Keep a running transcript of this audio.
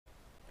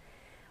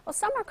Well,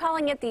 some are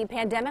calling it the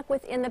pandemic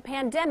within the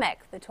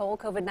pandemic. The toll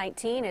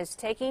COVID-19 is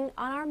taking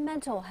on our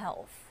mental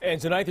health. And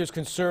tonight there's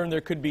concern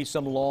there could be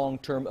some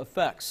long-term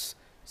effects.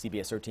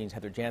 CBS 13's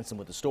Heather Jansen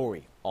with the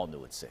story, all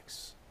new at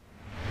 6.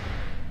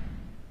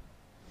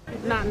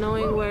 Not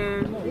knowing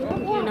where,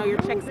 your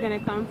check's going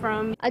to come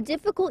from. A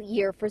difficult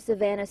year for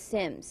Savannah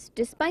Sims.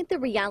 Despite the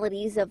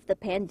realities of the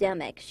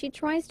pandemic, she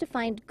tries to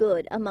find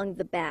good among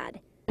the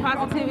bad.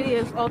 Positivity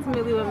is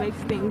ultimately what makes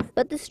things.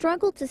 But the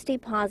struggle to stay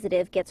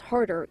positive gets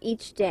harder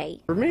each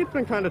day. For me, it's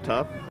been kind of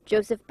tough.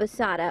 Joseph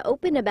Basada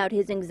opened about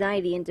his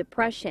anxiety and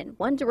depression,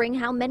 wondering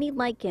how many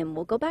like him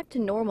will go back to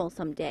normal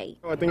someday.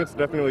 I think it's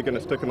definitely going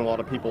to stick in a lot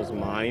of people's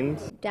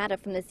minds. Data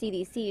from the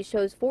CDC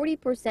shows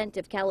 40%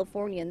 of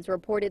Californians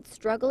reported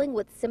struggling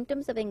with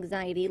symptoms of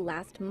anxiety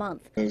last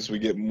month. As we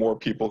get more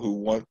people who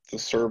want the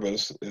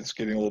service, it's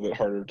getting a little bit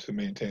harder to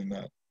maintain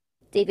that.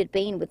 David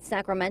Bain with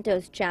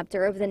Sacramento's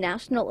chapter of the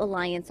National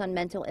Alliance on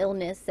Mental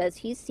Illness says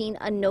he's seen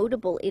a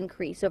notable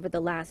increase over the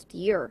last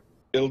year.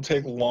 It'll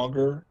take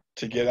longer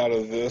to get out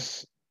of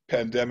this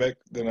pandemic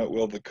than it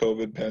will the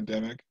COVID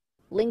pandemic.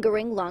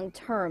 Lingering long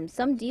term,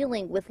 some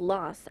dealing with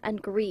loss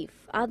and grief,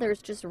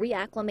 others just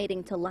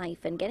reacclimating to life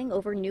and getting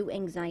over new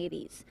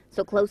anxieties.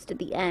 So close to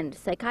the end,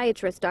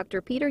 psychiatrist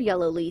Dr. Peter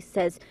Yellowlees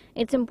says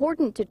it's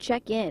important to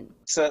check in.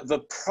 So the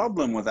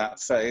problem with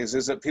that phase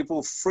is that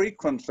people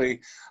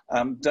frequently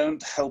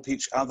don't help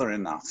each other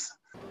enough.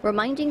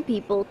 Reminding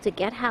people to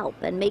get help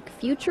and make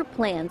future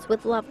plans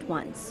with loved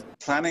ones.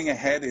 Planning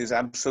ahead is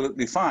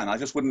absolutely fine. I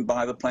just wouldn't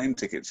buy the plane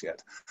tickets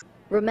yet.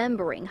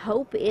 Remembering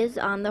hope is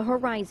on the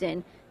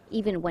horizon,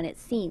 even when it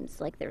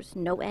seems like there's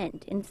no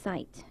end in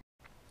sight.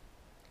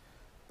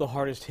 The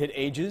hardest hit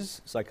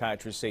ages,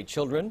 psychiatrists say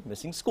children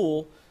missing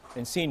school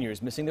and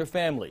seniors missing their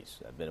families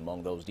have been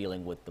among those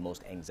dealing with the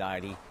most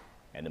anxiety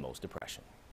and the most depression.